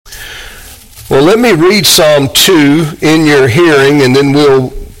Well, let me read Psalm 2 in your hearing, and then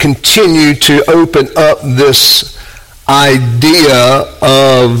we'll continue to open up this idea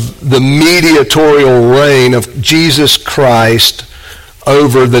of the mediatorial reign of Jesus Christ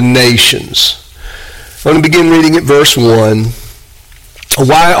over the nations. I'm going to begin reading at verse 1.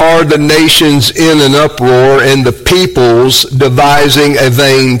 Why are the nations in an uproar and the peoples devising a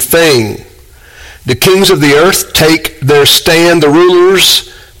vain thing? The kings of the earth take their stand, the rulers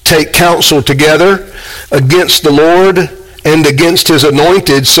take counsel together against the Lord and against his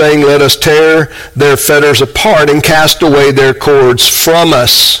anointed, saying, let us tear their fetters apart and cast away their cords from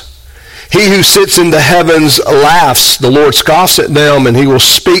us. He who sits in the heavens laughs. The Lord scoffs at them, and he will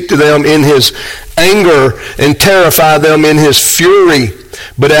speak to them in his anger and terrify them in his fury.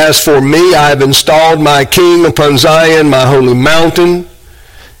 But as for me, I have installed my king upon Zion, my holy mountain.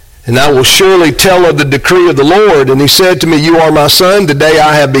 And I will surely tell of the decree of the Lord. And he said to me, you are my son, today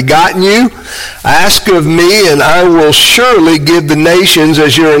I have begotten you. Ask of me, and I will surely give the nations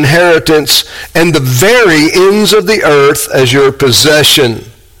as your inheritance, and the very ends of the earth as your possession.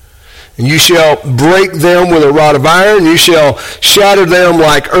 And you shall break them with a rod of iron, you shall shatter them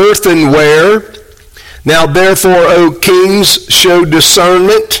like earthenware. Now therefore, O kings, show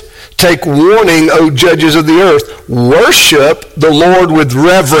discernment. Take warning, O judges of the earth. Worship the Lord with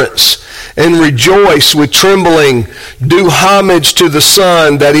reverence and rejoice with trembling. Do homage to the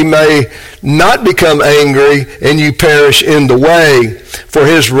Son, that he may not become angry and you perish in the way. For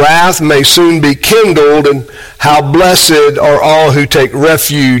his wrath may soon be kindled, and how blessed are all who take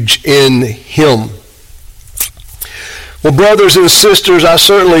refuge in him. Well, brothers and sisters, I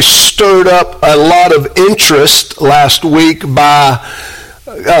certainly stirred up a lot of interest last week by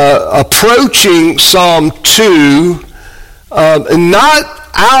approaching Psalm 2, not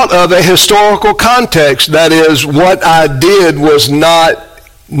out of a historical context. That is, what I did was not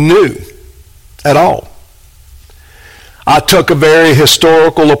new at all. I took a very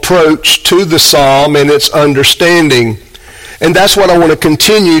historical approach to the psalm and its understanding, and that's what I want to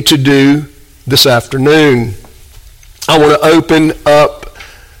continue to do this afternoon. I want to open up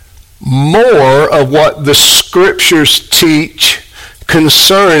more of what the scriptures teach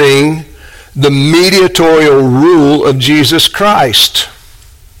concerning the mediatorial rule of Jesus Christ.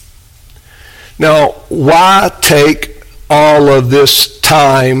 Now, why take all of this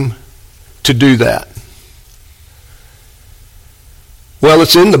time to do that? Well,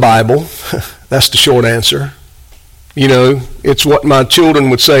 it's in the Bible. That's the short answer. You know, it's what my children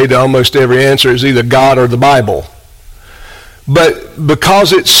would say to almost every answer is either God or the Bible. But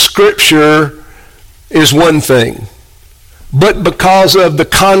because it's Scripture is one thing. But because of the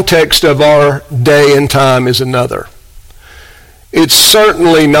context of our day and time is another. It's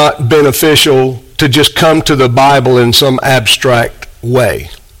certainly not beneficial to just come to the Bible in some abstract way.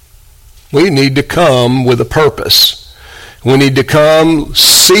 We need to come with a purpose. We need to come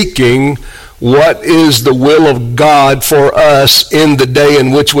seeking what is the will of God for us in the day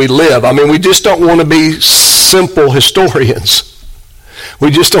in which we live. I mean, we just don't want to be simple historians.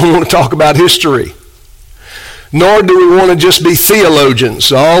 We just don't want to talk about history. Nor do we want to just be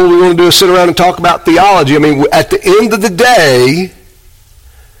theologians. All we want to do is sit around and talk about theology. I mean, at the end of the day,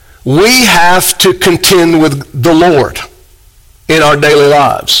 we have to contend with the Lord in our daily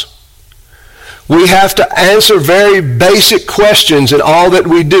lives. We have to answer very basic questions in all that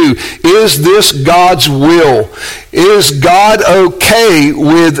we do. Is this God's will? Is God okay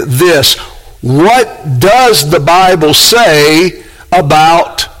with this? What does the Bible say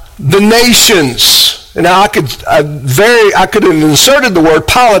about the nations? Now, I could have inserted the word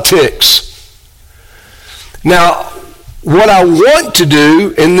politics. Now, what I want to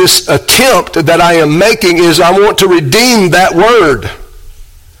do in this attempt that I am making is I want to redeem that word.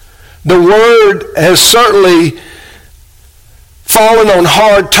 The word has certainly fallen on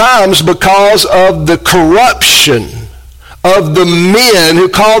hard times because of the corruption of the men who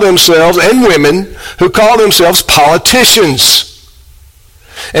call themselves, and women, who call themselves politicians.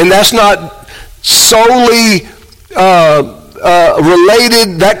 And that's not solely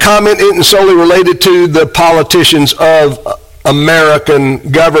related, that comment isn't solely related to the politicians of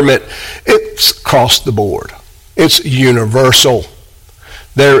American government. It's across the board. It's universal.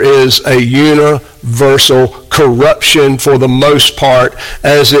 There is a universal corruption for the most part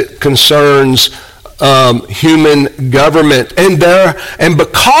as it concerns human government. And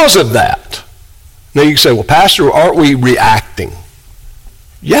because of that, now you can say, well, Pastor, aren't we reacting?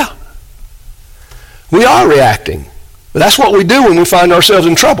 Yeah. We are reacting. But that's what we do when we find ourselves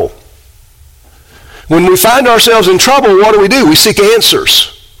in trouble. When we find ourselves in trouble, what do? We seek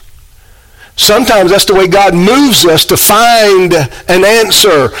answers. Sometimes that's the way God moves us to find an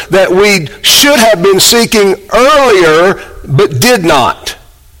answer that we should have been seeking earlier but did not.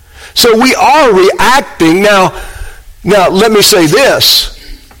 So we are reacting. Now let me say this.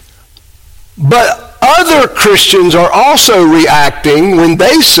 But other Christians are also reacting when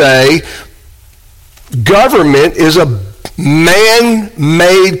they say government is a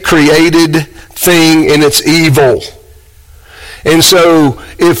man-made, created thing and it's evil. And so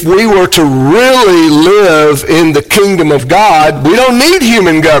if we were to really live in the kingdom of God, we don't need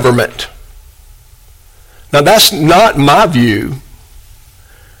human government. Now that's not my view.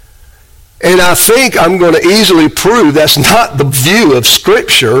 And I think I'm going to easily prove that's not the view of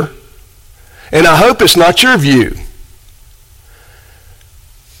Scripture. And I hope it's not your view.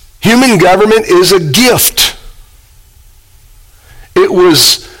 Human government is a gift.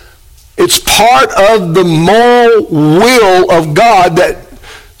 It's part of the moral will of God that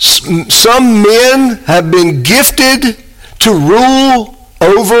some men have been gifted to rule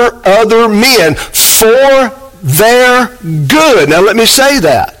over other men for their good. Now let me say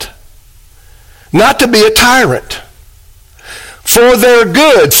that. Not to be a tyrant. For their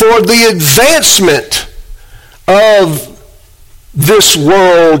good, for the advancement of this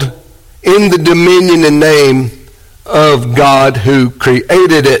world in the dominion and name of God who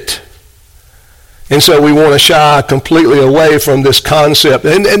created it. And so we want to shy completely away from this concept.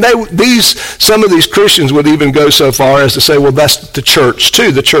 And some of these Christians would even go so far as to say, well, that's the church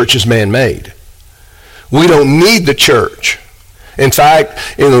too. The church is man-made. We don't need the church. In fact,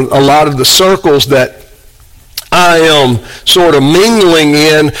 in a lot of the circles that I am sort of mingling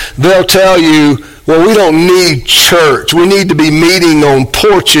in, they'll tell you, well, we don't need church. We need to be meeting on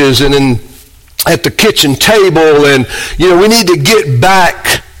porches and at the kitchen table, and we need to get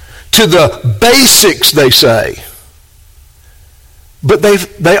back to the basics, they say. But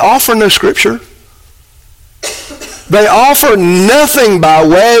they offer no Scripture. They offer nothing by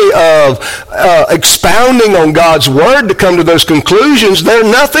way of expounding on God's Word to come to those conclusions. They're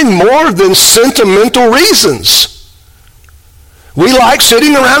nothing more than sentimental reasons. We like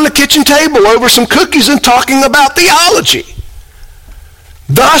sitting around the kitchen table over some cookies and talking about theology.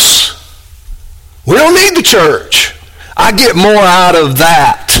 Thus, we don't need the church. I get more out of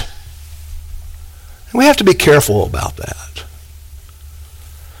that. And we have to be careful about that.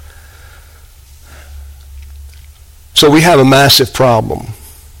 So we have a massive problem.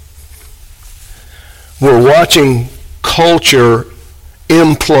 We're watching culture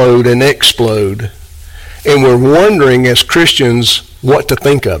implode and explode, and we're wondering as Christians what to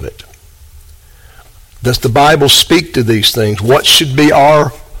think of it. Does the Bible speak to these things? What should be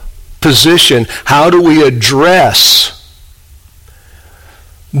our position? How do we address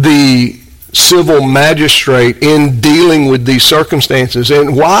the civil magistrate in dealing with these circumstances?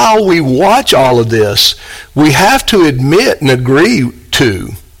 And while we watch all of this, we have to admit and agree to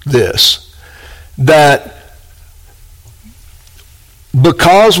this, that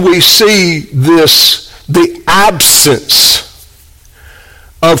because we see the absence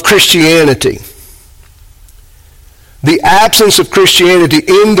of Christianity, the absence of Christianity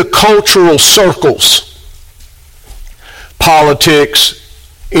in the cultural circles, politics,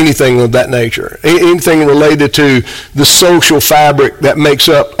 anything of that nature, anything related to the social fabric that makes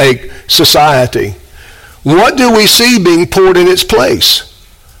up a society, what do we see being poured in its place?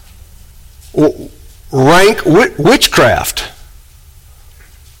 Rank witchcraft.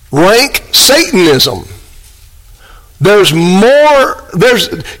 Rank Satanism.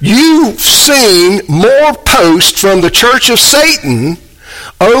 You've seen more posts from the Church of Satan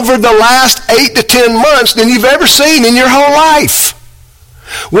over the last 8 to 10 months than you've ever seen in your whole life.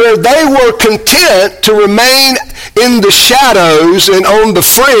 Where they were content to remain in the shadows and on the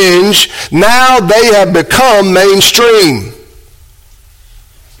fringe, now they have become mainstream.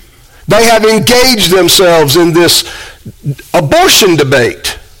 They have engaged themselves in this abortion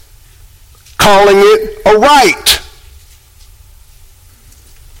debate, calling it a right.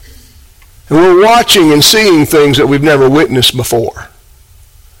 And we're watching and seeing things that we've never witnessed before.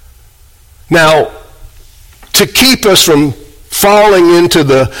 Now, to keep us from falling into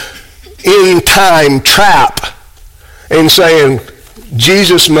the end time trap and saying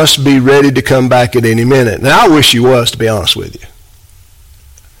Jesus must be ready to come back at any minute. Now, I wish he was, to be honest with you.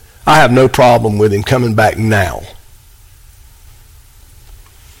 I have no problem with him coming back now.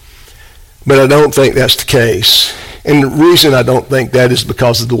 But I don't think that's the case. And the reason I don't think that is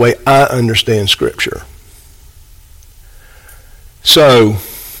because of the way I understand Scripture. So,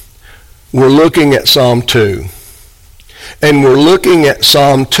 we're looking at Psalm 2. And we're looking at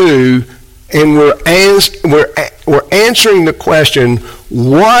Psalm 2, and we're we're answering the question,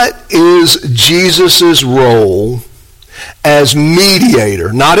 what is Jesus' role as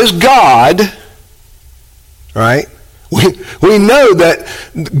mediator? Not as God, right? We know that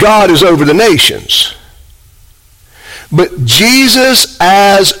God is over the nations. But Jesus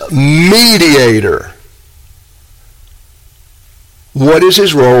as mediator, what is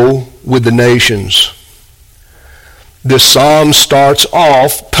his role with the nations? This psalm starts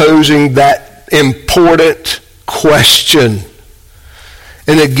off posing that important question.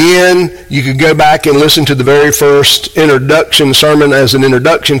 And again, you could go back and listen to the very first introduction sermon as an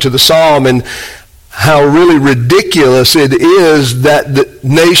introduction to the psalm, and how really ridiculous it is that the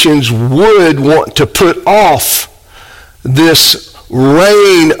nations would want to put off this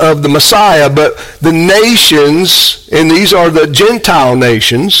reign of the Messiah. But the nations, and these are the Gentile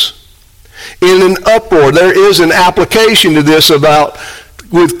nations, in an uproar. There is an application to this about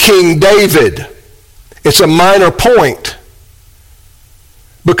with King David. It's a minor point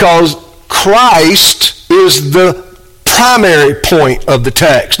because Christ is the primary point of the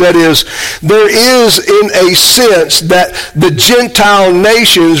text. That is, there is in a sense that the Gentile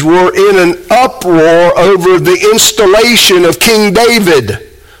nations were in an uproar over the installation of King David,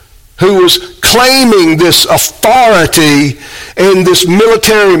 who was claiming this authority and this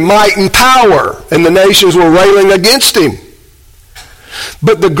military might and power, and the nations were railing against him.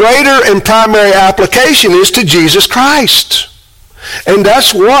 But the greater and primary application is to Jesus Christ. And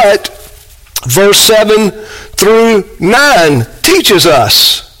that's what verse 7 through 9 teaches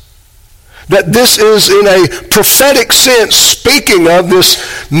us. That this is in a prophetic sense speaking of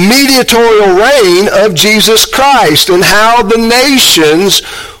this mediatorial reign of Jesus Christ and how the nations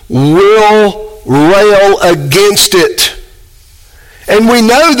will rail against it. And we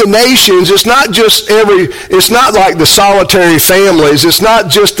know the nations, it's not like the solitary families, it's not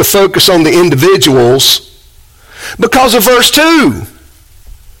just the focus on the individuals. Because of verse 2,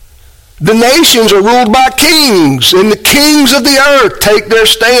 the nations are ruled by kings, and the kings of the earth take their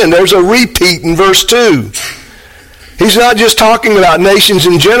stand. There's a repeat in verse 2. He's not just talking about nations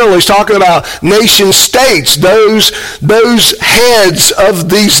in general, he's talking about nation states, those heads of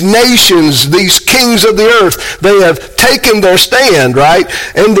these nations, these kings of the earth. They have taken their stand, right?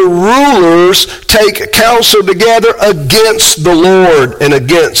 And the rulers take counsel together against the Lord and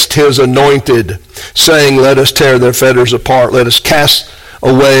against his anointed, saying, let us tear their fetters apart, let us cast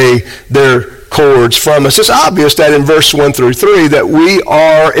away their cords from us. It's obvious that in verse 1 through 3 that we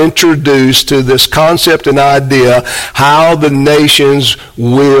are introduced to this concept and idea how the nations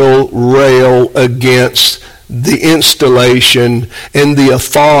will rail against the installation and the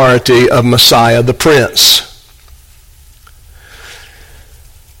authority of Messiah the Prince.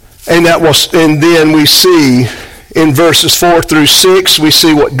 And then we see in verses 4 through 6, we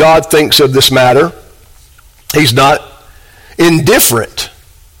see what God thinks of this matter. He's not indifferent.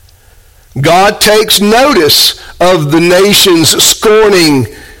 God takes notice of the nations scorning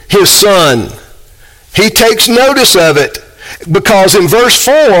his son. He takes notice of it because in verse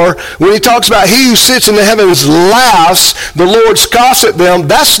 4, when he talks about he who sits in the heavens laughs, the Lord scoffs at them,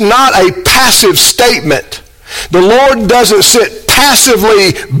 that's not a passive statement. The Lord doesn't sit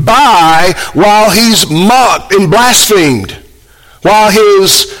passively by while he's mocked and blasphemed, while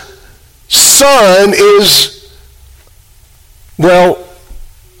his son is,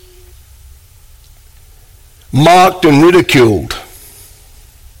 mocked and ridiculed.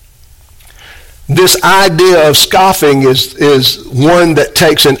 This idea of scoffing is one that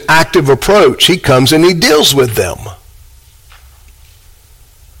takes an active approach. He comes and he deals with them.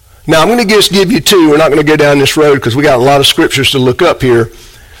 Now, I'm going to just give you two. We're not going to go down this road because we got a lot of scriptures to look up here.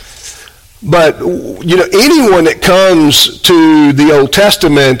 But, anyone that comes to the Old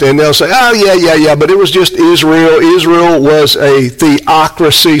Testament and they'll say, oh, yeah, but it was just Israel. Israel was a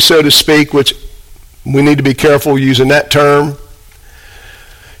theocracy, so to speak, which we need to be careful using that term.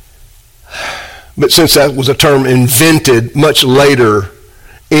 But since that was a term invented much later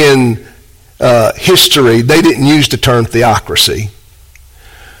in history, they didn't use the term theocracy.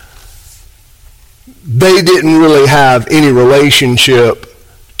 They didn't really have any relationship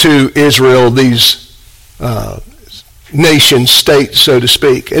to Israel, these nation states, so to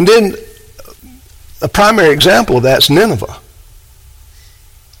speak. And then a primary example of that is Nineveh.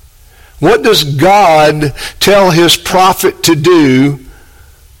 What does God tell his prophet to do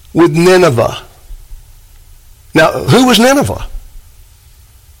with Nineveh? Now, who was Nineveh?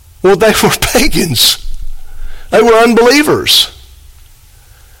 Well, they were pagans. They were unbelievers.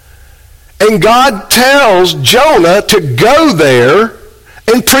 And God tells Jonah to go there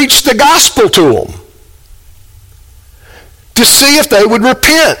and preach the gospel to them to see if they would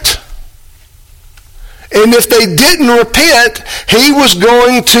repent. And if they didn't repent, he was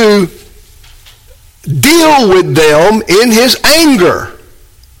going to deal with them in his anger.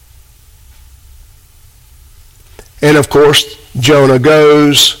 And of course, Jonah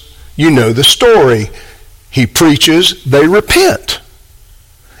goes, you know the story. He preaches, they repent.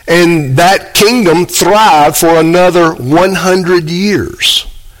 And that kingdom thrived for another 100 years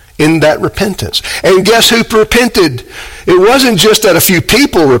in that repentance. And guess who repented? It wasn't just that a few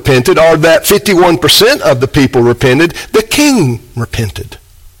people repented or that 51% of the people repented. The king repented.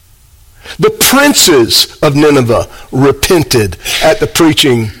 The princes of Nineveh repented at the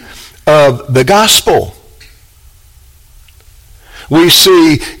preaching of the gospel. We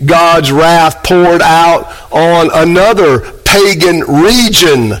see God's wrath poured out on another pagan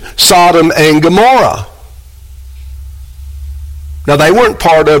region, Sodom and Gomorrah. Now, they weren't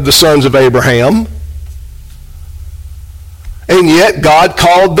part of the sons of Abraham. And yet, God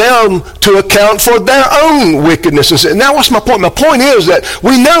called them to account for their own wickedness. And said, now, what's my point? My point is that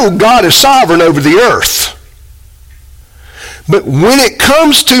we know God is sovereign over the earth. But when it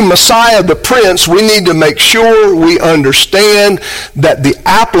comes to Messiah the Prince, we need to make sure we understand that the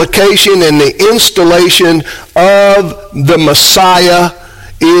application and the installation of the Messiah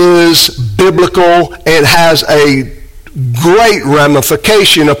is biblical and has a great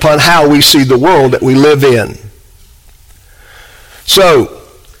ramification upon how we see the world that we live in. So,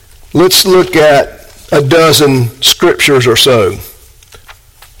 let's look at a dozen scriptures or so.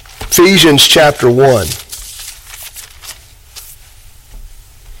 Ephesians chapter 1.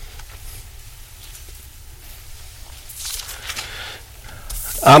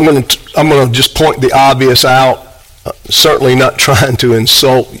 I'm going to just point the obvious out, certainly not trying to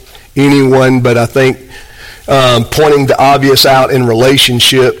insult anyone, but I think pointing the obvious out in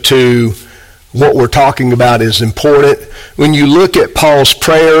relationship to what we're talking about is important. When you look at Paul's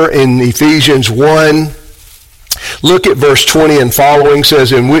prayer in Ephesians 1, look at verse 20 and following,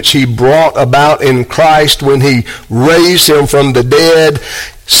 says, in which he brought about in Christ when he raised him from the dead,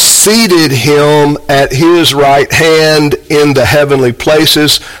 seated him at his right hand in the heavenly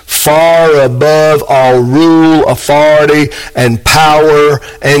places, far above all rule, authority, and power,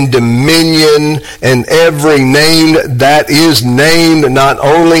 and dominion, and every name that is named, not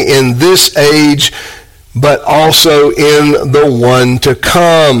only in this age, but also in the one to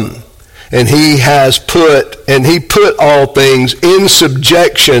come. And he put all things in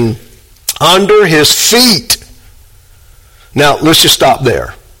subjection under his feet. Now, let's just stop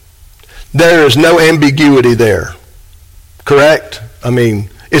there. There is no ambiguity there. Correct? I mean,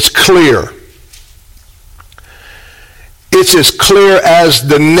 it's clear. It's as clear as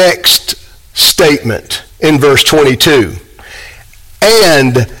the next statement in verse 22.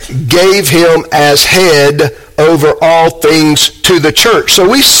 And gave him as head over all things to the church. So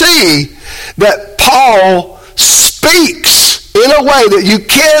we see that Paul speaks in a way that you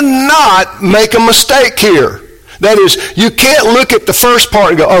cannot make a mistake here. That is, you can't look at the first part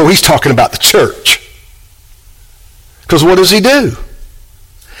and go, oh, he's talking about the church. Because what does he do?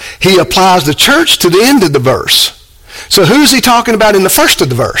 He applies the church to the end of the verse. So who's he talking about in the first of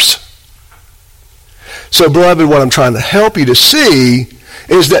the verse? So, beloved, what I'm trying to help you to see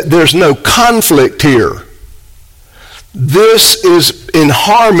is that there's no conflict here. This is in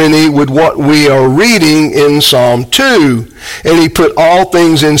harmony with what we are reading in Psalm 2. And he put all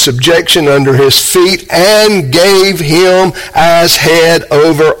things in subjection under his feet and gave him as head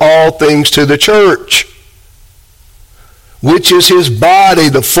over all things to the church, which is his body,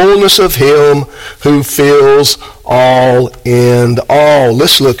 the fullness of him who fills all in all.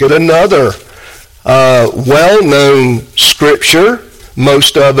 Let's look at another well-known scripture.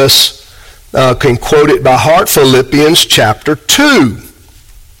 Most of us can quote it by heart, Philippians chapter 2.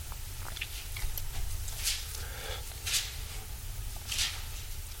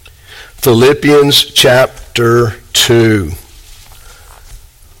 Philippians chapter 2.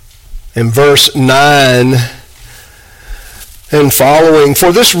 In verse 9 and following,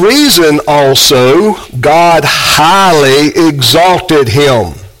 for this reason also God highly exalted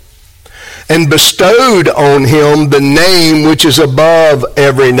him and bestowed on him the name which is above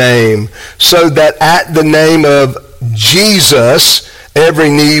every name, so that at the name of Jesus every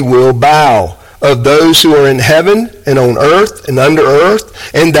knee will bow, of those who are in heaven and on earth and under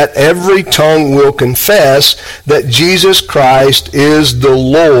earth, and that every tongue will confess that Jesus Christ is the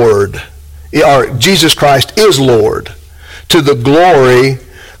Lord, or Jesus Christ is Lord, to the glory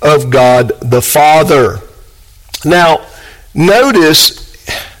of God the Father. Now, notice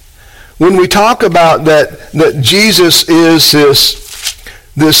when we talk about that Jesus is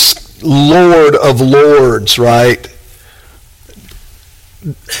this Lord of Lords, right?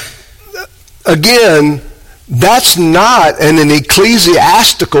 again, that's not an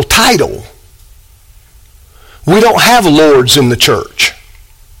ecclesiastical title. We don't have lords in the church.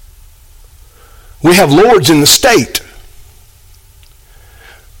 We have lords in the state.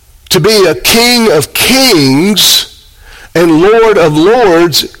 To be a king of kings and lord of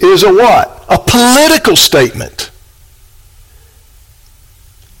lords is a what? A political statement.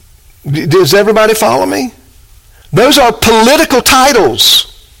 Does everybody follow me? Those are political titles.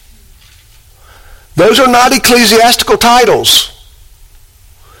 Those are not ecclesiastical titles.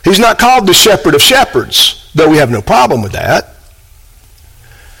 He's not called the shepherd of shepherds, though we have no problem with that.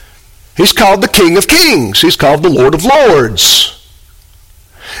 He's called the King of Kings. He's called the Lord of Lords.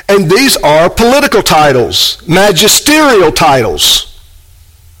 And these are political titles, magisterial titles.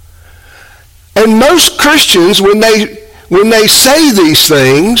 And most Christians, when they say these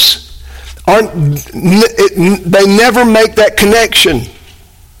things, they never make that connection.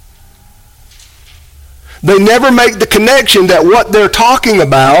 They never make the connection that what they're talking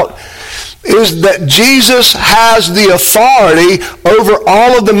about is that Jesus has the authority over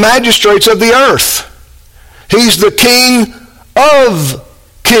all of the magistrates of the earth. He's the King of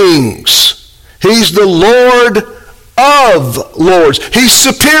Kings. He's the Lord of Lords. He's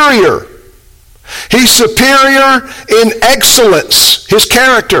superior. He's superior in excellence, his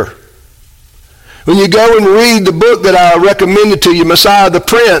character. When you go and read the book that I recommended to you, Messiah the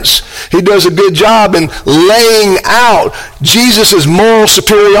Prince, he does a good job in laying out Jesus' moral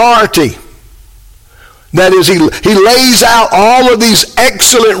superiority. That is, he lays out all of these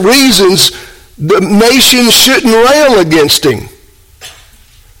excellent reasons the nation shouldn't rail against him.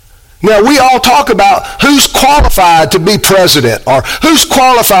 Now, we all talk about who's qualified to be president, or who's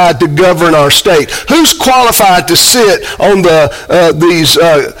qualified to govern our state, who's qualified to sit on these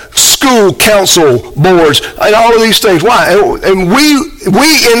school council boards, and all of these things. Why? And we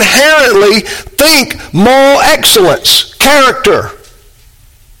inherently think moral excellence, character.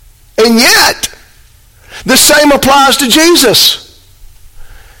 And yet, the same applies to Jesus.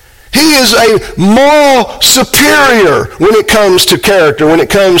 He is a moral superior when it comes to character, when it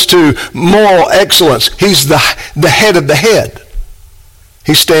comes to moral excellence. He's the head of the head.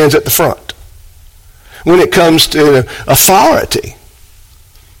 He stands at the front. When it comes to authority,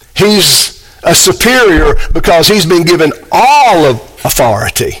 he's a superior because he's been given all of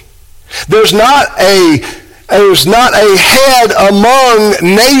authority. There's not a head among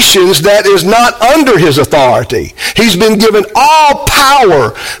nations that is not under his authority. He's been given all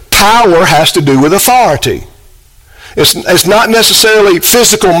power. Power has to do with authority. It's not necessarily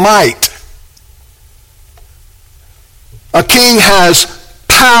physical might. A king has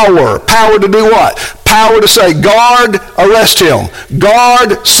power. Power to do what? Power to say, guard, arrest him.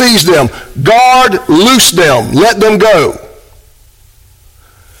 Guard, seize them. Guard, loose them. Let them go.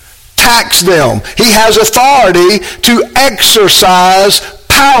 Tax them. He has authority to exercise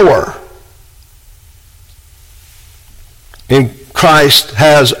power. And Christ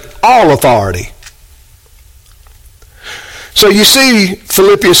has all authority. So you see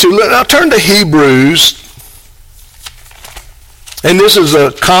Philippians 2. Now turn to Hebrews. And this is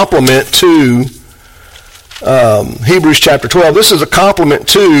a complement to Hebrews chapter 12. This is a complement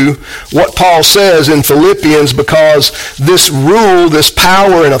to what Paul says in Philippians, because this rule, this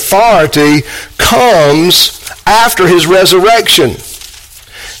power and authority comes after his resurrection.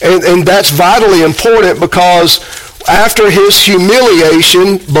 And that's vitally important, because after his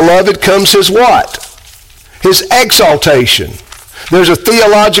humiliation, beloved, comes his what? His exaltation. There's a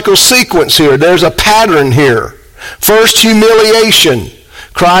theological sequence here. There's a pattern here. First, humiliation.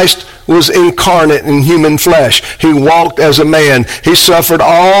 Christ was incarnate in human flesh. He walked as a man. He suffered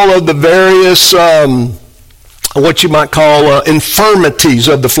all of the various, what you might call infirmities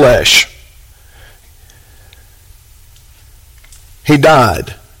of the flesh. He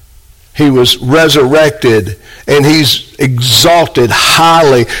died. He was resurrected, and he's exalted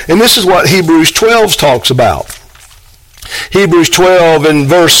highly. And this is what Hebrews 12 talks about. Hebrews 12 in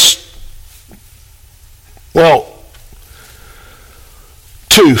verse,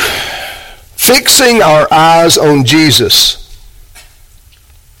 2. Fixing our eyes on Jesus,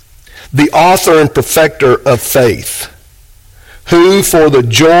 the author and perfecter of faith, who for the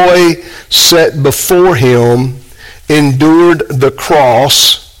joy set before him endured the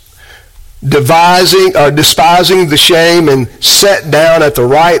cross, despising the shame, and sat down at the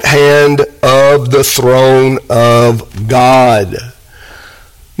right hand of the throne of God.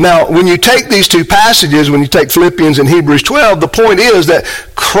 Now, when you take these two passages, when you take Philippians and Hebrews 12, the point is that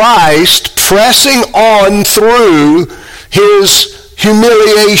Christ, pressing on through his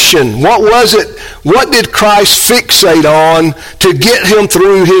humiliation, what was it? what did Christ fixate on to get him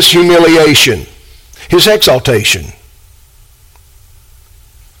through his humiliation? His exaltation.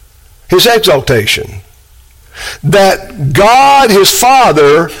 His exaltation. That God, his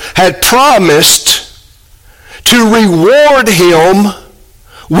Father, had promised to reward him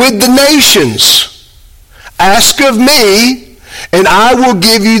with the nations. Ask of me, and I will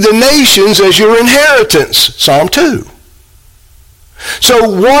give you the nations as your inheritance. Psalm 2. So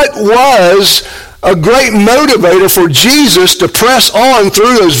what was a great motivator for Jesus to press on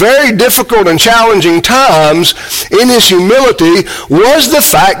through those very difficult and challenging times in his humility was the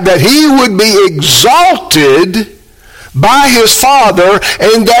fact that he would be exalted by his Father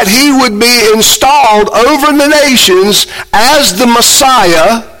and that he would be installed over the nations as the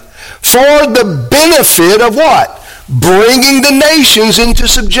Messiah for the benefit of what? Bringing the nations into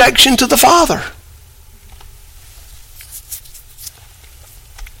subjection to the Father.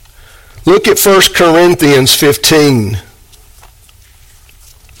 Look at 1 Corinthians 15.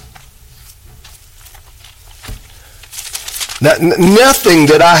 Now, nothing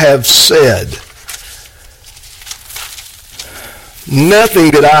that I have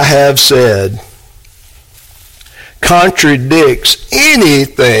said contradicts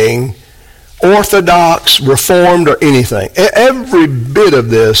anything Orthodox, Reformed, or anything. Every bit of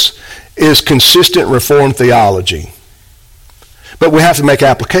this is consistent Reformed theology. But we have to make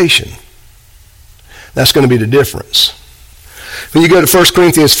application. That's going to be the difference. When you go to 1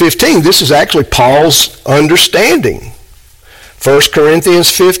 Corinthians 15, this is actually Paul's understanding. 1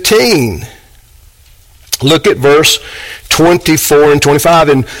 Corinthians 15. Look at verse 24 and 25.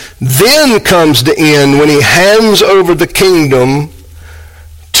 And then comes the end when he hands over the kingdom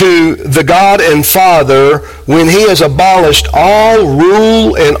to the God and Father, when he has abolished all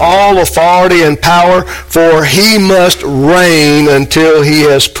rule and all authority and power, for he must reign until he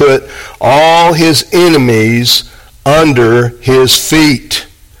has put all his enemies under his feet.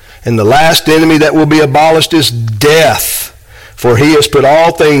 And the last enemy that will be abolished is death, for he has put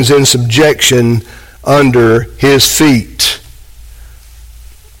all things in subjection under his feet.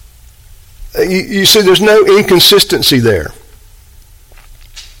 You see, there's no inconsistency there.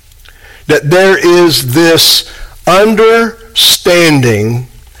 That there is this understanding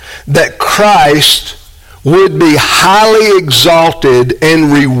that Christ would be highly exalted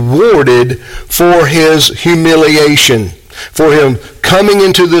and rewarded for his humiliation, for him coming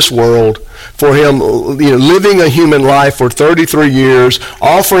into this world, for him living a human life for 33 years,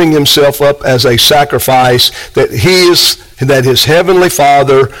 offering himself up as a sacrifice, that his heavenly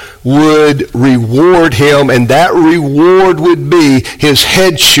Father would reward him, and that reward would be his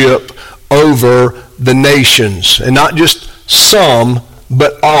headship over the nations, and not just some,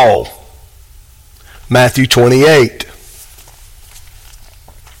 but all. Matthew 28.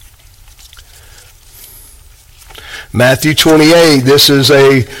 Matthew 28, this is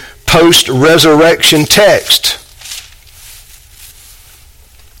a post-resurrection text.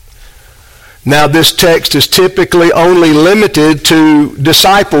 Now, this text is typically only limited to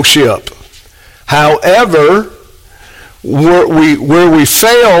discipleship. However, where we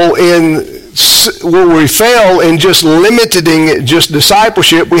fail in just limiting just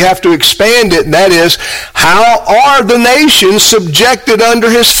discipleship, we have to expand it, and that is, how are the nations subjected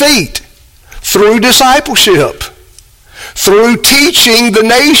under his feet? Through discipleship. Through teaching the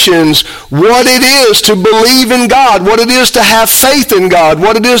nations what it is to believe in God, what it is to have faith in God,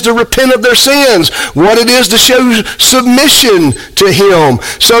 what it is to repent of their sins, what it is to show submission to him.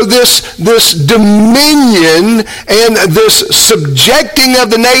 So this dominion and this subjecting of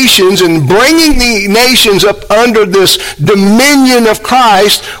the nations and bringing the nations up under this dominion of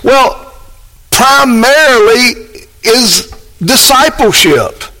Christ, well, primarily is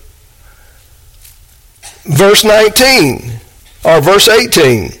discipleship. Verse 19, or verse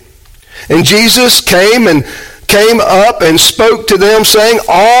 18. And Jesus came up and spoke to them, saying,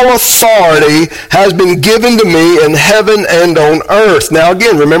 all authority has been given to me in heaven and on earth. Now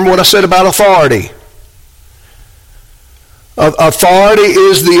again, remember what I said about authority. Authority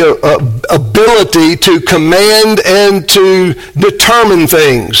is the ability to command and to determine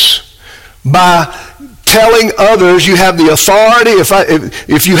things by telling others you have the authority.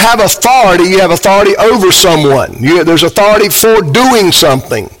 If you have authority, you have authority over someone. There's authority for doing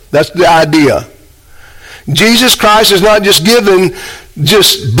something. That's the idea. Jesus Christ is not just given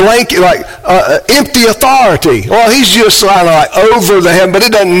just blanket, empty authority. Well, he's just like over the heaven, but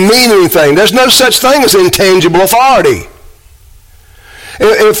it doesn't mean anything. There's no such thing as intangible authority.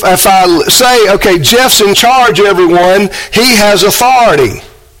 If I say, okay, Jeff's in charge of everyone, he has authority.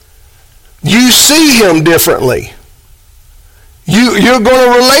 You see him differently. You're going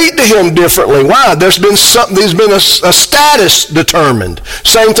to relate to him differently. Why? There's been a status determined.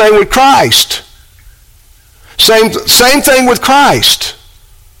 Same thing with Christ. Same thing with Christ.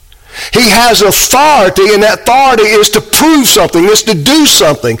 He has authority, and that authority is to prove something, is to do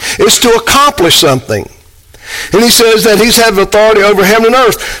something, is to accomplish something. And he says that he's had authority over heaven and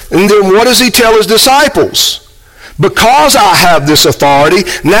earth. And then what does he tell his disciples? Because I have this authority,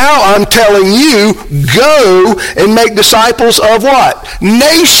 now I'm telling you, go and make disciples of what?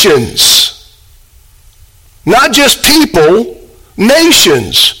 Nations. Not just people,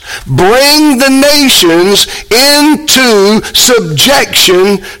 nations. Bring the nations into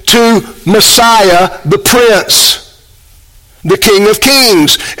subjection to Messiah, the Prince, the King of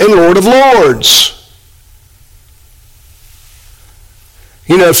Kings and Lord of Lords.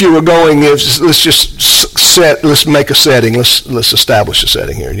 You know, if you were going, let's make a setting. Let's establish a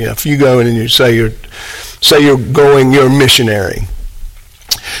setting here. You know, if you go in and you say you're going, you're a missionary,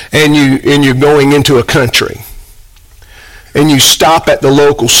 and you're going into a country, and you stop at the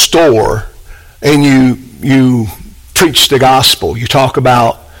local store, and you preach the gospel. You talk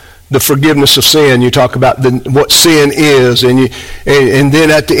about the forgiveness of sin. You talk about what sin is, and then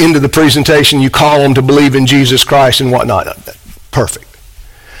at the end of the presentation, you call them to believe in Jesus Christ and whatnot. Perfect.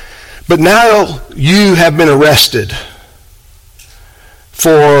 But now you have been arrested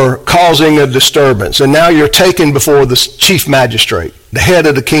for causing a disturbance, and now you're taken before the chief magistrate, the head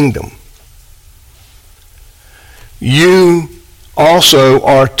of the kingdom. You also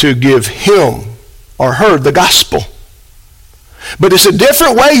are to give him or her the gospel. But it's a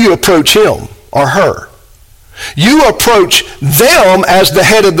different way you approach him or her. You approach them as the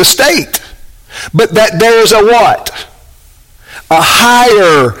head of the state, but that there is a what? A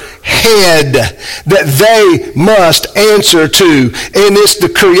higher head that they must answer to. And it's the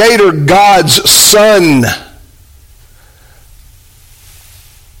Creator God's Son.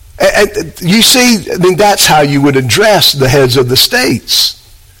 And you see, I mean, that's how you would address the heads of the states.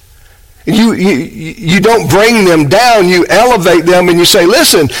 You don't bring them down, you elevate them and you say,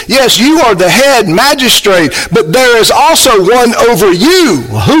 listen, yes, you are the head magistrate, but there is also one over you.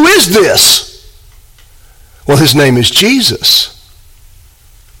 Who is this? Well, his name is Jesus.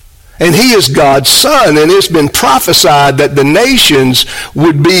 And he is God's Son, and it's been prophesied that the nations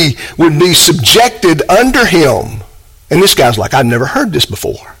would be subjected under him. And this guy's like, I've never heard this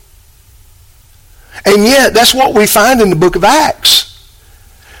before. And yet, that's what we find in the book of Acts.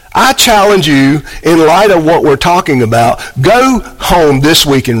 I challenge you, in light of what we're talking about, go home this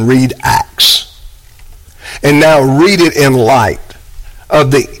week and read Acts. And now read it in light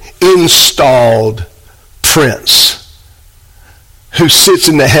of the installed prince who sits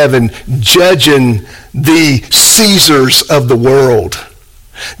in the heaven judging the Caesars of the world,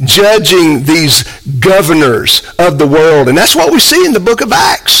 judging these governors of the world. And that's what we see in the book of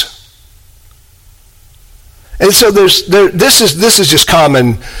Acts. And so this is just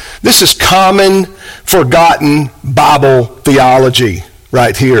common. This is common, forgotten Bible theology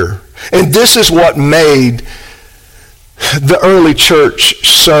right here. And this is what made the early church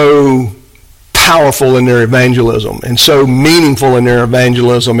so powerful in their evangelism and so meaningful in their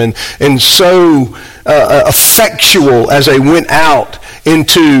evangelism and so effectual as they went out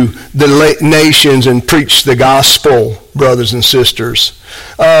into the nations and preached the gospel, brothers and sisters.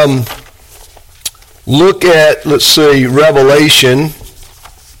 Look at, let's see, Revelation.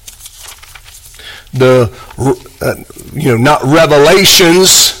 Not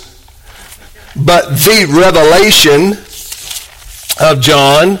Revelations, but the revelation of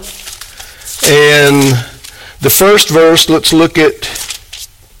John. And the first verse, let's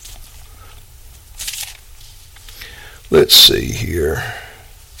see here.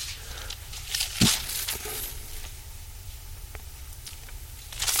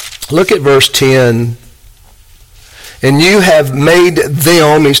 Look at verse 10. And you have made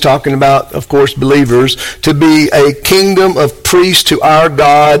them, he's talking about, of course, believers, to be a kingdom of priests to our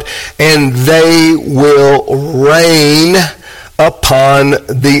God, and they will reign upon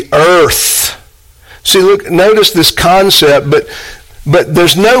the earth. See, look, notice this concept, but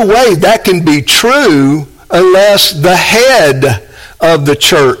there's no way that can be true unless the head of the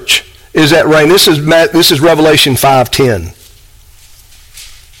church is at reign. This is Revelation 5:10.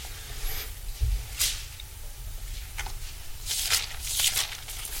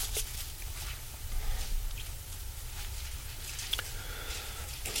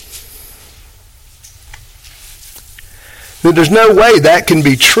 There's no way that can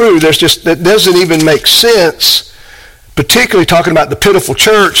be true. That doesn't even make sense particularly talking about the pitiful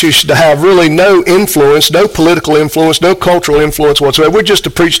church, who should have really no influence, no political influence, no cultural influence whatsoever. We're just to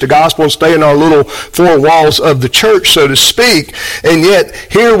preach the gospel and stay in our little four walls of the church, so to speak. And yet,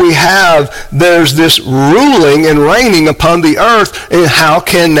 here we have, there's this ruling and reigning upon the earth. And how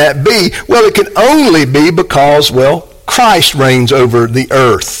can that be? Well, it can only be because, well, Christ reigns over the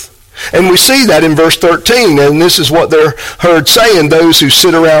earth. And we see that in verse 13, and this is what they're heard saying, those who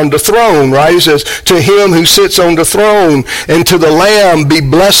sit around the throne, right? He says, to him who sits on the throne and to the Lamb be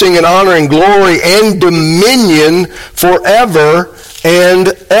blessing and honor and glory and dominion forever and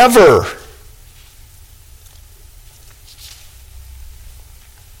ever.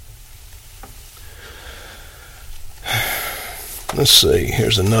 Let's see,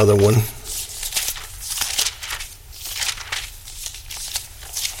 here's another one.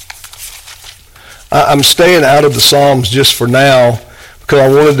 I'm staying out of the Psalms just for now because I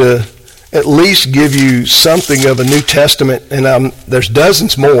wanted to at least give you something of a New Testament, and there's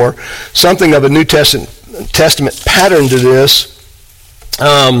dozens more, something of a New Testament pattern to this.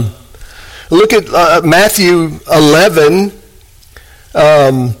 Look at Matthew 11.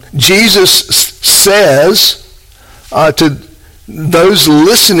 Jesus says to those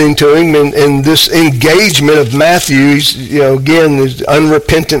listening to him in this engagement of Matthew, again, these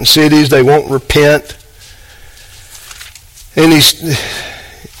unrepentant cities, they won't repent. And he's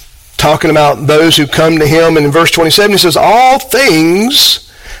talking about those who come to him. And in verse 27, he says, all things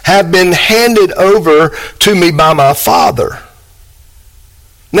have been handed over to me by my Father.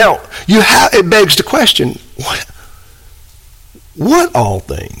 Now, it begs the question, what all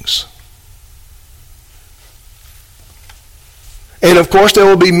things? And of course, there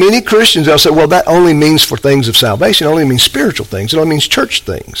will be many Christians that will say, well, that only means for things of salvation. It only means spiritual things. It only means church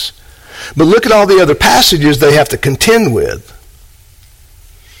things. But look at all the other passages they have to contend with.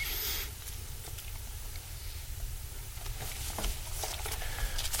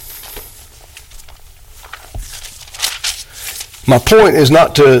 My point is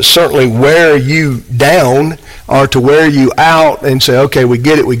not to certainly wear you down or to wear you out and say, okay, we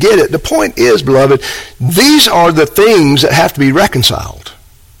get it. The point is, beloved, these are the things that have to be reconciled.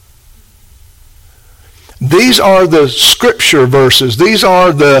 These are the scripture verses. This is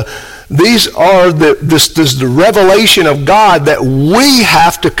the revelation of God that we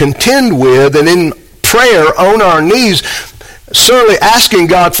have to contend with, and in prayer on our knees, certainly asking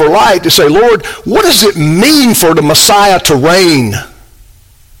God for light to say, Lord, what does it mean for the Messiah to reign?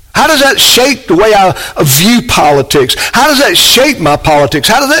 How does that shape the way I view politics? How does that shape my politics?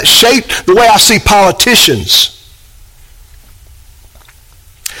 How does that shape the way I see politicians?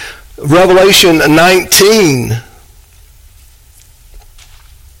 Revelation 19.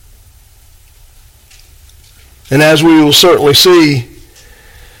 And as we will certainly see,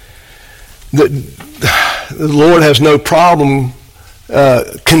 that the Lord has no problem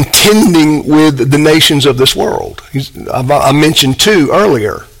contending with the nations of this world. I mentioned two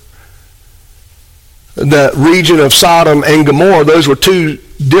earlier. The region of Sodom and Gomorrah, those were two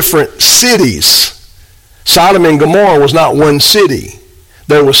different cities. Sodom and Gomorrah was not one city.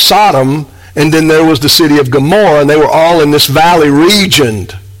 There was Sodom, and then there was the city of Gomorrah, and they were all in this valley region.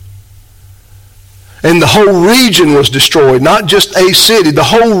 And the whole region was destroyed, not just a city. The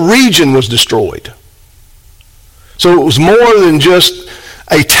whole region was destroyed. So it was more than just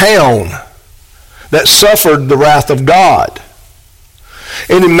a town that suffered the wrath of God.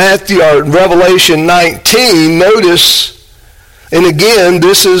 And in Revelation 19, notice, and again,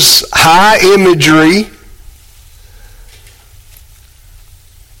 this is high imagery,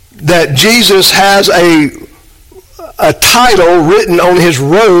 that Jesus has a title written on his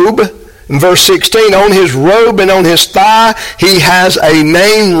robe. In verse 16, on his robe and on his thigh, he has a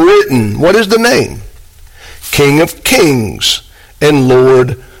name written. What is the name? King of Kings and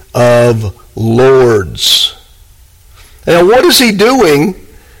Lord of Lords. Now, what is he doing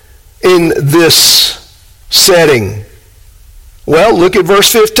in this setting? Well, look at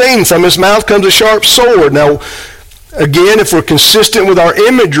verse 15. From his mouth comes a sharp sword. Now, again, if we're consistent with our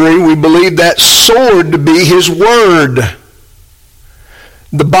imagery, we believe that sword to be his word.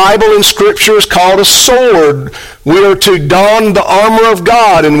 The Bible in Scripture is called a sword. We are to don the armor of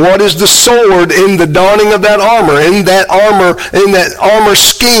God. And what is the sword in the donning of that armor? In that armor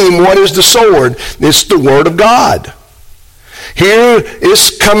scheme, what is the sword? It's the Word of God. Here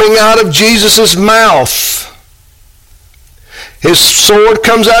it's coming out of Jesus' mouth. His sword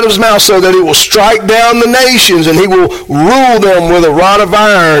comes out of his mouth so that he will strike down the nations and he will rule them with a rod of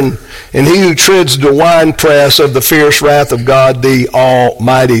iron. And he who treads the winepress of the fierce wrath of God the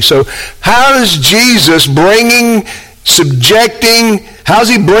Almighty. So how is Jesus subjecting How's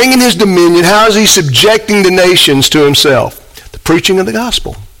he bringing his dominion? How is he subjecting the nations to himself? The preaching of the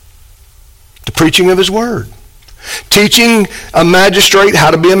gospel. The preaching of his word. Teaching a magistrate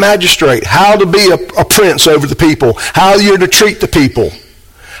how to be a magistrate. How to be a prince over the people. How you're to treat the people.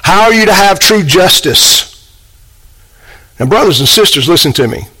 How are you to have true justice? Now, brothers and sisters, listen to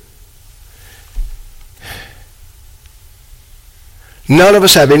me. None of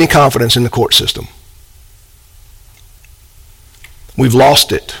us have any confidence in the court system. We've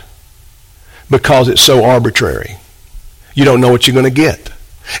lost it because it's so arbitrary. You don't know what you're going to get.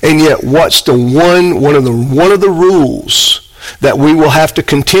 And yet, what's the one of the rules that we will have to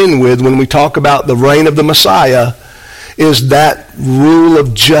contend with when we talk about the reign of the Messiah is that rule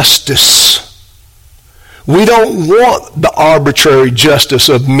of justice. We don't want the arbitrary justice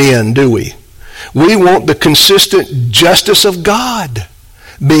of men, do we? We want the consistent justice of God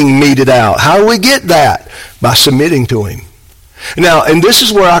being meted out. How do we get that? By submitting to him. Now, and this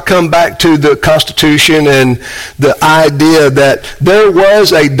is where I come back to the Constitution and the idea that there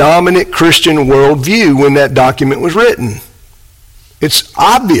was a dominant Christian worldview when that document was written. It's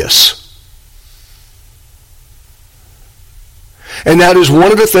obvious. And that is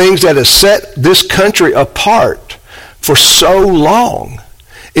one of the things that has set this country apart for so long,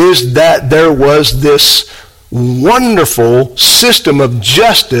 is that there was this wonderful system of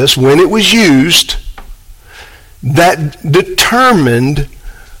justice when it was used that determined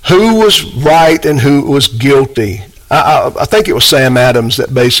who was right and who was guilty. I think it was Sam Adams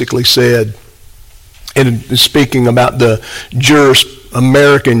that basically said, in speaking about the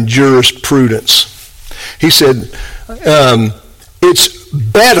American jurisprudence, he said, it's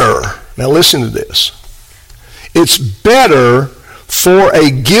better, now listen to this, it's better for a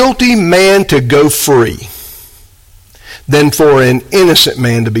guilty man to go free than for an innocent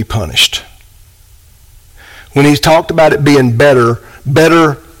man to be punished. When he talked about it being better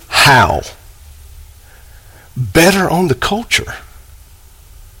how? Better on the culture.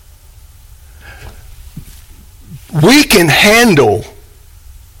 We can handle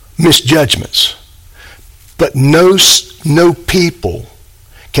misjudgments, but no people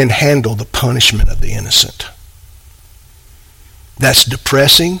can handle the punishment of the innocent. That's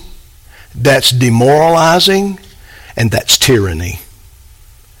depressing, that's demoralizing, and that's tyranny.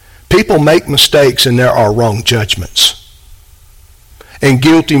 People make mistakes and there are wrong judgments. And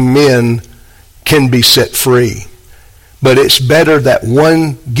guilty men can be set free. But it's better that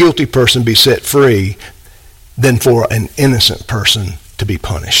one guilty person be set free than for an innocent person to be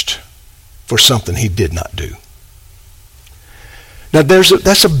punished for something he did not do. Now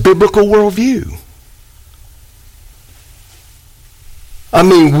that's a biblical worldview. I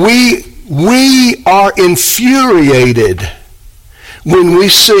mean, we are infuriated when we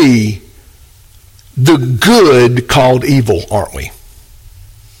see the good called evil, aren't we?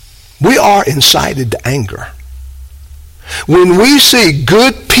 We are incited to anger. When we see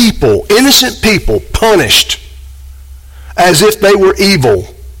good people, innocent people, punished as if they were evil,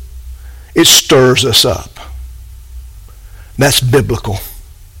 it stirs us up. That's biblical.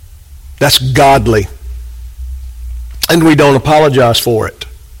 That's godly. And we don't apologize for it.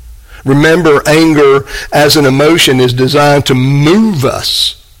 Remember, anger as an emotion is designed to move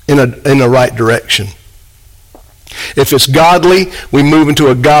us in the right direction. If it's godly, we move into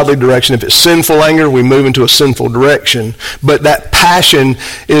a godly direction. If it's sinful anger, we move into a sinful direction. But that passion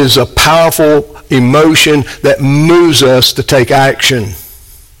is a powerful emotion that moves us to take action.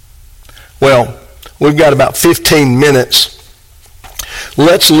 Well, we've got about 15 minutes.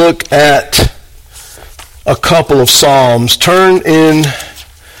 Let's look at a couple of Psalms. Turn in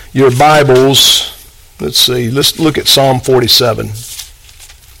your Bibles. Let's see. Let's look at Psalm 47.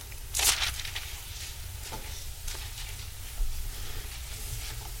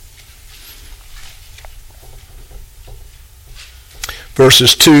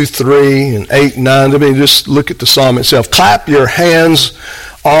 Verses 2, 3, and 8, 9. Let me just look at the psalm itself. Clap your hands,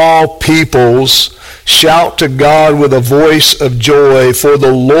 all peoples. Shout to God with a voice of joy. For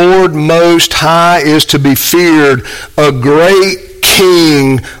the Lord Most High is to be feared, a great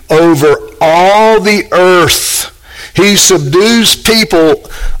King over all the earth. He subdues people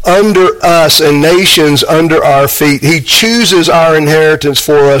under us and nations under our feet. He chooses our inheritance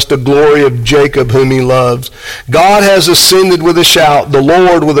for us, the glory of Jacob whom he loves. God has ascended with a shout, the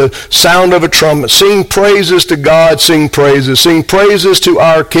Lord with a sound of a trumpet. Sing praises to God, sing praises. Sing praises to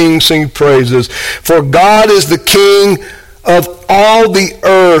our King, sing praises. For God is the King of all the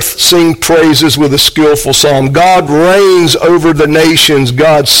earth, sing praises with a skillful psalm. God reigns over the nations.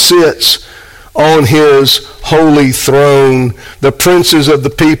 God sits on his holy throne. The princes of the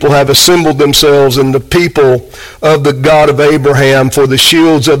people have assembled themselves, and the people of the God of Abraham, for the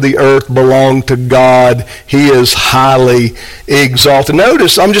shields of the earth belong to God. He is highly exalted.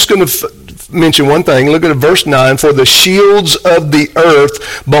 Notice, I'm just going to mention one thing. Look at verse 9. For the shields of the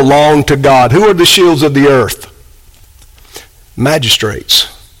earth belong to God. Who are the shields of the earth? Magistrates.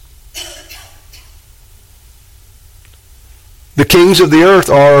 The kings of the earth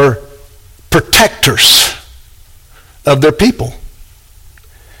are protectors of their people.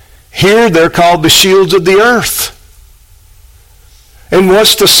 Here they're called the shields of the earth. And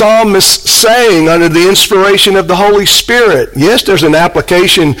what's the psalmist saying under the inspiration of the Holy Spirit? Yes, there's an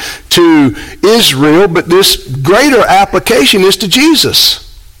application to Israel, but this greater application is to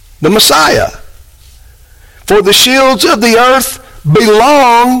Jesus, the Messiah. For the shields of the earth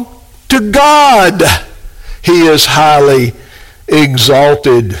belong to God. He is highly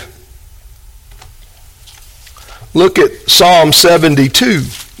exalted. Look at Psalm 72.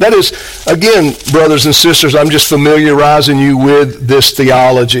 That is, again, brothers and sisters, I'm just familiarizing you with this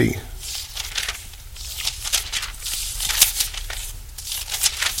theology.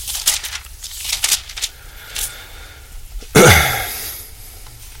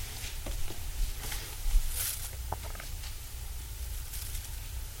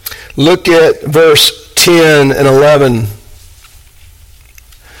 Look at verse 10 and 11.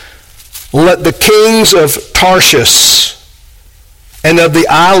 Let the kings of Tarshish and of the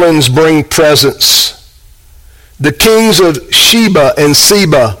islands bring presents. The kings of Sheba and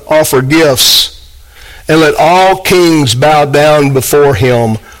Seba offer gifts. And let all kings bow down before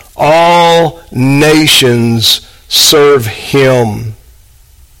him. All nations serve him.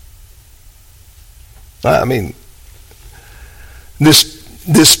 I mean,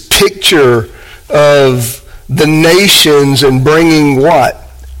 this picture of the nations and bringing what?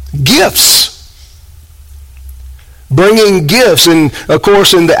 Gifts. Bringing gifts. And, of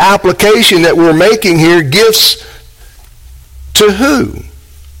course, in the application that we're making here, gifts to who?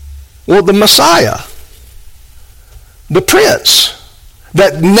 Well, the Messiah. The Prince.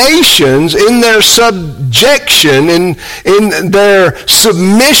 That nations, in their subjection, in their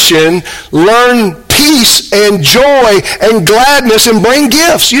submission, learn peace and joy and gladness and bring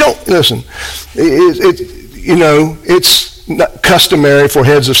gifts. You don't, listen, it's not customary for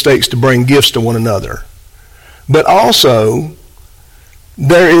heads of states to bring gifts to one another. But also,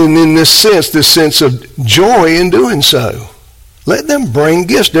 they're in this sense of joy in doing so. Let them bring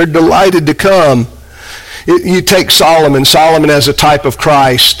gifts. They're delighted to come. You take Solomon as a type of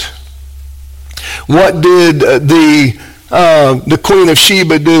Christ. What did the Queen of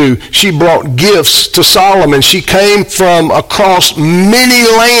Sheba do? She brought gifts to Solomon. She came from across many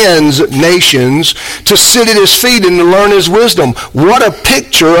lands, nations, to sit at his feet and to learn his wisdom. What a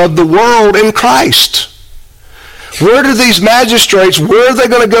picture of the world in Christ. Where do these magistrates, where are they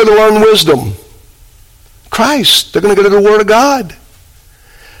going to go to learn wisdom? Christ. They're going to go to the Word of God.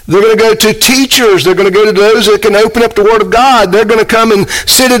 They're going to go to teachers. They're going to go to those that can open up the Word of God. They're going to come and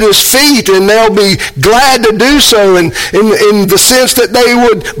sit at his feet, and they'll be glad to do so in the sense that they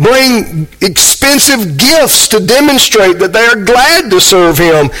would bring expensive gifts to demonstrate that they are glad to serve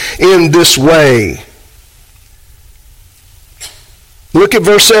him in this way. Look at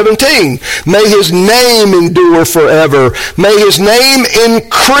verse 17. May his name endure forever. May his name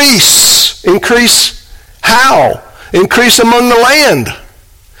increase. Increase how? Increase among the land.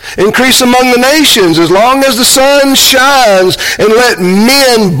 Increase among the nations as long as the sun shines, and let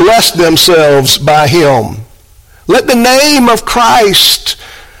men bless themselves by him. Let the name of Christ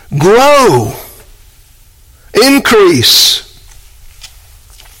grow, increase.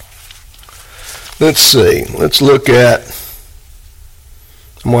 Let's see. Let's look at,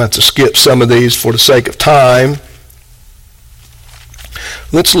 I'm going to have to skip some of these for the sake of time.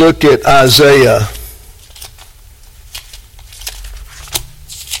 Let's look at Isaiah.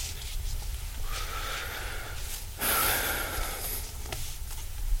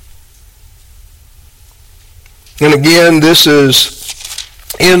 And again, this is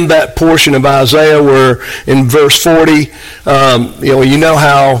in that portion of Isaiah where in verse 40, you know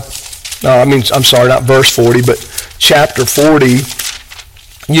how, I'm sorry, not verse 40, but chapter 40,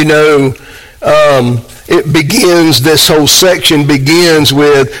 it begins, this whole section begins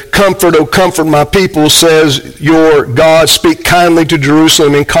with, comfort, O comfort my people, says your God. Speak kindly to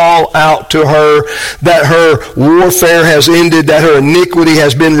Jerusalem and call out to her that her warfare has ended, that her iniquity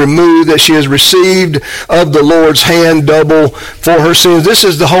has been removed, that she has received of the Lord's hand double for her sins. This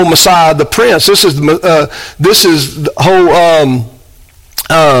is the whole Messiah, the Prince. This is the whole,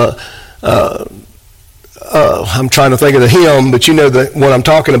 I'm trying to think of the hymn, but you know what I'm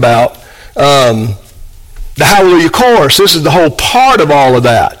talking about. the Hallelujah Chorus. This is the whole part of all of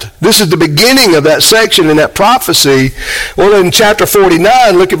that. This is the beginning of that section in that prophecy. Well, in chapter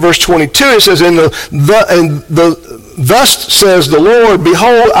 49, look at verse 22. It says, Thus says the Lord,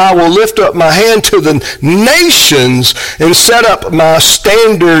 behold, I will lift up my hand to the nations and set up my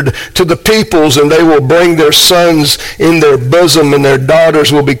standard to the peoples, and they will bring their sons in their bosom, and their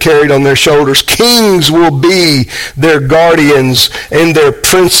daughters will be carried on their shoulders. Kings will be their guardians, and their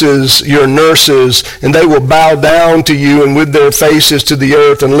princes your nurses, and they will bow down to you, and with their faces to the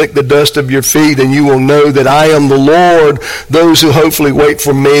earth, and lick the dust of your feet, and you will know that I am the Lord. Those who hopefully wait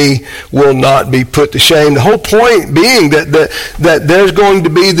for me will not be put to shame. The whole point being that there's going to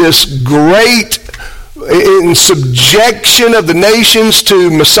be this great in subjection of the nations to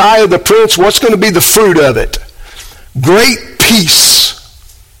Messiah the Prince. What's going to be the fruit of it? Great peace.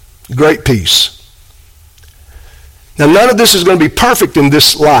 Great peace. Now, none of this is going to be perfect in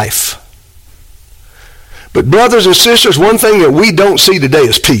this life. But brothers and sisters, one thing that we don't see today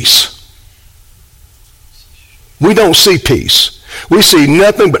is peace. We don't see peace. We see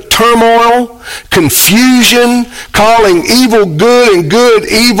nothing but turmoil, confusion, calling evil good and good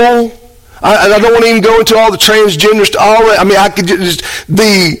evil. I don't want to even go into all the transgenders. I could just,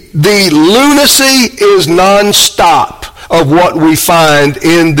 the lunacy is nonstop of what we find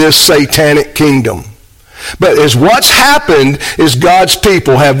in this satanic kingdom. But as what's happened is God's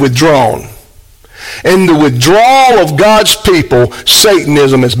people have withdrawn. In the withdrawal of God's people,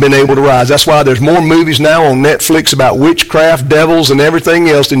 Satanism has been able to rise. That's why there's more movies now on Netflix about witchcraft, devils, and everything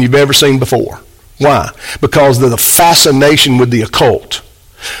else than you've ever seen before. Why? Because of the fascination with the occult.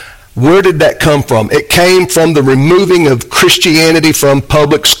 Where did that come from? It came from the removing of Christianity from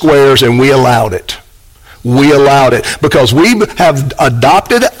public squares, and we allowed it. We allowed it because we have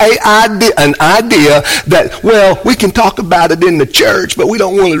adopted an idea that, well, we can talk about it in the church, but we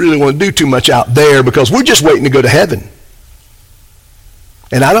don't really want to do too much out there because we're just waiting to go to heaven.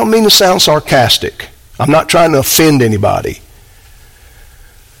 And I don't mean to sound sarcastic. I'm not trying to offend anybody.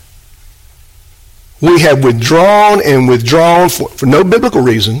 We have withdrawn for no biblical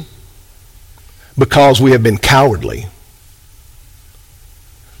reason because we have been cowardly.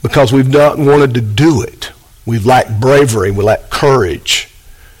 Because we've not wanted to do it. We've lacked bravery. We lack courage.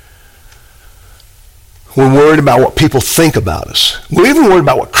 We're worried about what people think about us. We're even worried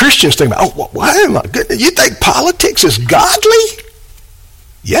about what Christians think about. Oh, why am I good? You think politics is godly?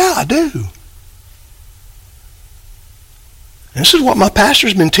 Yeah, I do. This is what my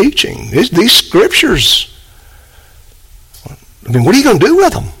pastor's been teaching. These scriptures. I mean, what are you going to do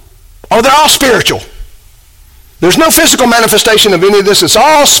with them? Oh, they're all spiritual. There's no physical manifestation of any of this. It's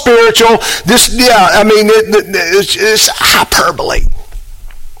all spiritual. It's hyperbole.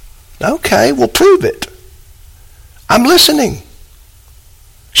 Okay, well, prove it. I'm listening.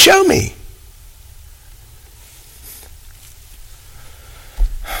 Show me.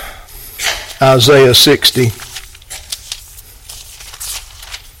 Isaiah 60.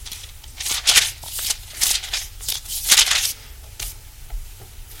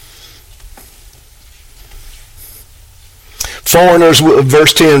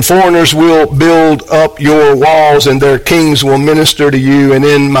 Verse 10, foreigners will build up your walls, and their kings will minister to you, and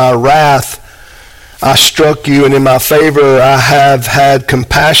in my wrath I struck you, and in my favor I have had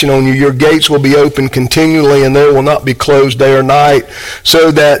compassion on you. Your gates will be open continually, and they will not be closed day or night,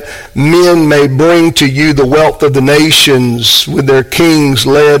 so that men may bring to you the wealth of the nations, with their kings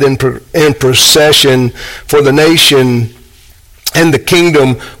led in procession. For the nation and the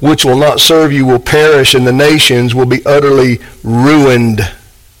kingdom which will not serve you will perish, and the nations will be utterly ruined.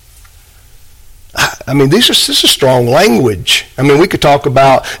 I mean, this is strong language. I mean, we could talk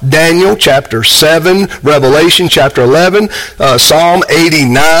about Daniel chapter 7, Revelation chapter 11, Psalm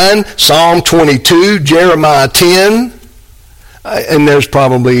 89, Psalm 22, Jeremiah 10, and there's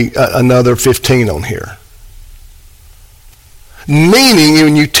probably another 15 on here. Meaning,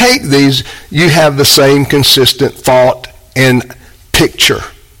 when you take these, you have the same consistent thought and picture.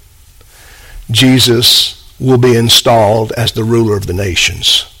 Jesus will be installed as the ruler of the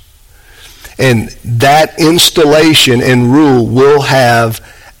nations. And that installation and rule will have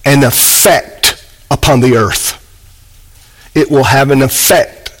an effect upon the earth. It will have an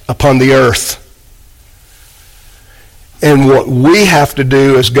effect upon the earth. And what we have to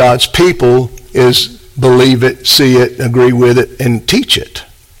do as God's people is believe it, see it, agree with it, and teach it.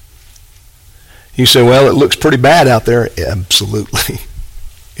 You say, well, it looks pretty bad out there. Absolutely,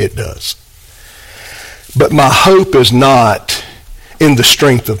 it does. But my hope is not in the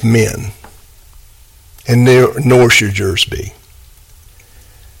strength of men, and nor should yours be.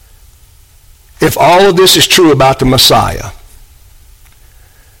 If all of this is true about the Messiah,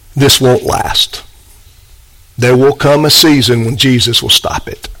 this won't last. There will come a season when Jesus will stop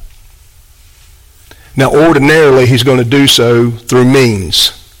it. Now, ordinarily, he's going to do so through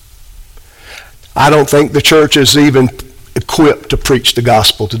means. I don't think the church is even equipped to preach the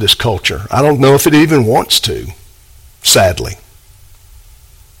gospel to this culture. I don't know if it even wants to, sadly.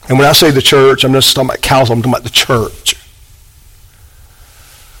 And when I say the church, I'm not just talking about council, I'm talking about the church.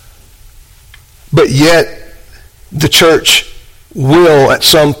 But yet, the church will at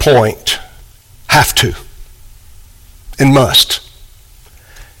some point have to and must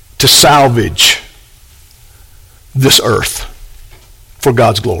to salvage this earth for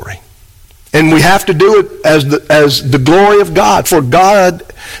God's glory. And we have to do it as the glory of God. For God,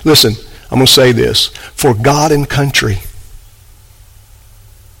 listen, I'm going to say this. For God and country.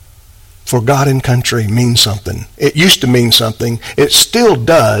 For God and country means something. It used to mean something. It still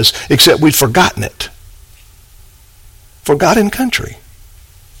does, except we've forgotten it. For God and country.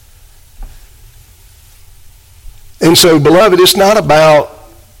 And so, beloved, it's not about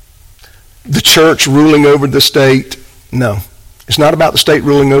the church ruling over the state. No. It's not about the state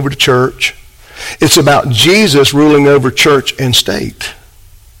ruling over the church. It's about Jesus ruling over church and state.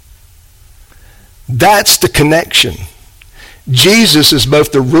 That's the connection. Jesus is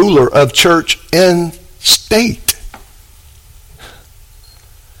both the ruler of church and state.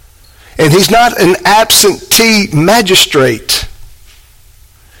 And he's not an absentee magistrate.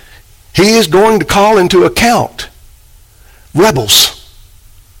 He is going to call into account rebels.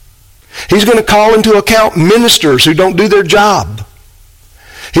 He's going to call into account ministers who don't do their job.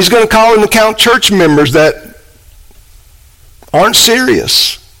 He's going to call into account church members that aren't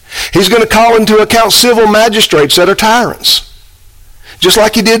serious. He's going to call into account civil magistrates that are tyrants, just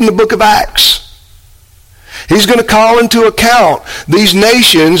like he did in the book of Acts. He's going to call into account these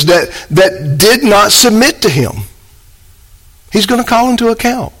nations that did not submit to him. He's going to call into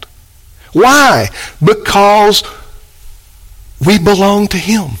account. Why? Because we belong to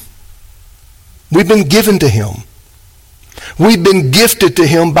him. We've been given to him. We've been gifted to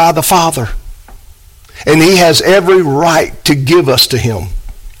him by the Father. And he has every right to give us to him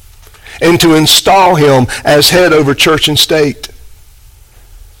and to install him as head over church and state.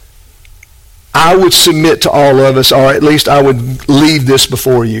 I would submit to all of us, or at least I would leave this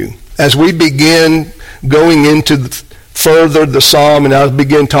before you. As we begin going into further the psalm, and I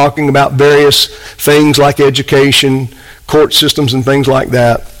begin talking about various things like education, court systems, and things like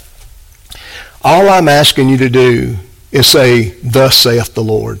that, all I'm asking you to do is say, "Thus saith the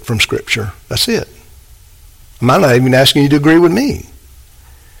Lord," from Scripture. That's it. I'm not even asking you to agree with me.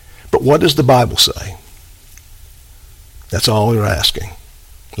 But what does the Bible say? That's all we're asking.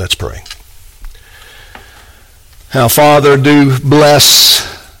 Let's pray. Now, Father, do bless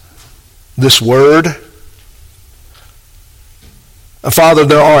this word. Father,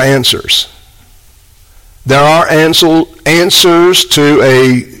 there are answers. There are answers to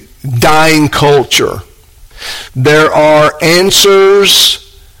a dying culture. There are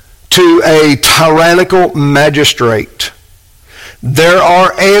answers to a tyrannical magistrate. There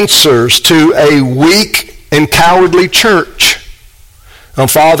are answers to a weak and cowardly church. Now,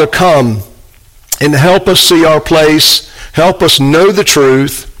 Father, come and help us see our place. Help us know the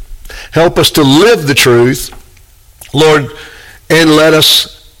truth. Help us to live the truth, Lord, and let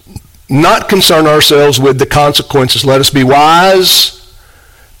us not concern ourselves with the consequences. Let us be wise,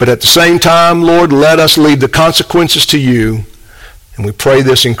 but at the same time, Lord, let us leave the consequences to you. And we pray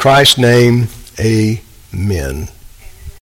this in Christ's name. Amen.